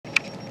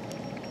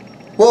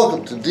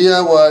Welcome to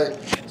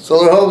DIY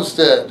Solar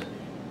Homestead.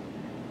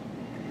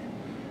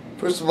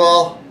 First of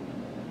all,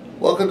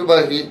 welcome to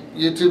my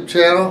YouTube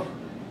channel.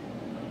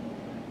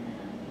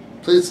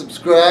 Please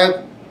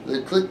subscribe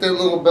and click that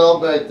little bell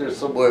back there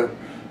somewhere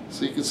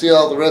so you can see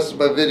all the rest of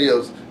my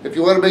videos. If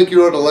you want to make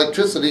your own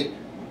electricity,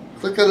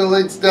 click on the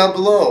links down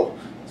below.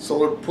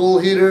 Solar pool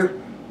heater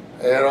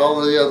and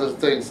all the other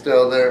things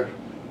down there.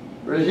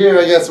 Right here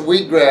I got some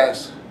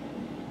wheatgrass.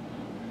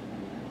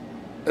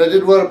 I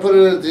didn't want to put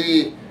it in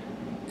the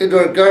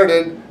indoor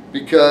garden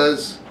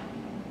because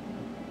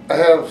I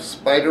have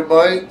spider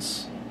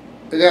mites.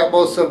 I got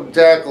most of them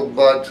tackled,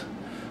 but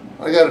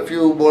I got a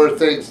few more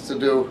things to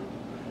do.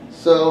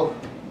 So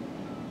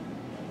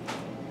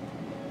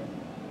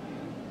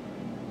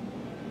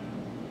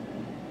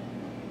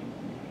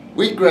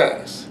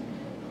wheatgrass,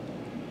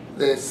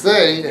 they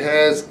say,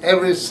 has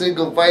every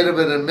single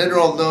vitamin and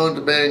mineral known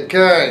to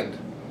mankind.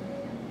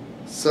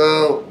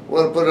 So I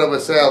want to put it on my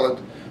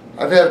salad.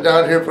 I've had it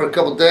down here for a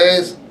couple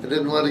days. I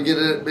didn't want to get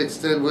it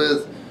mixed in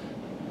with,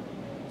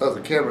 oh,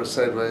 the camera's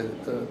sideways,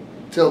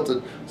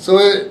 tilted. So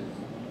I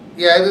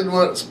didn't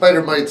want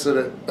spider mites in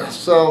it.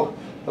 So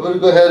I'm going to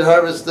go ahead and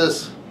harvest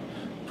this,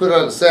 put it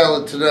on a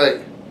salad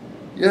tonight.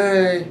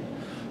 Yay!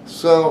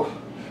 So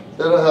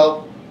that'll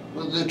help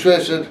with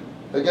nutrition.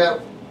 I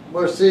got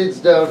more seeds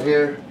down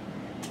here.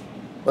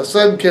 My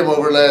son came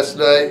over last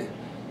night,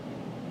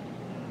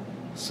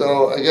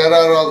 so I got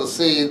out all the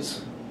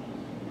seeds.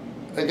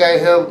 I got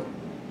him,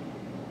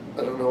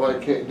 I don't know why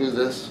I can't do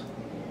this.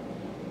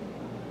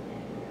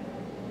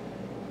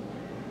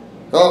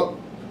 Oh,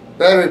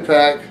 battery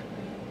pack.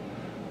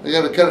 I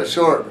gotta cut it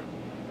short.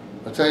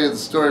 I'll tell you the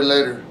story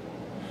later.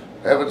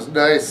 Have a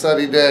nice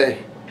sunny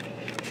day.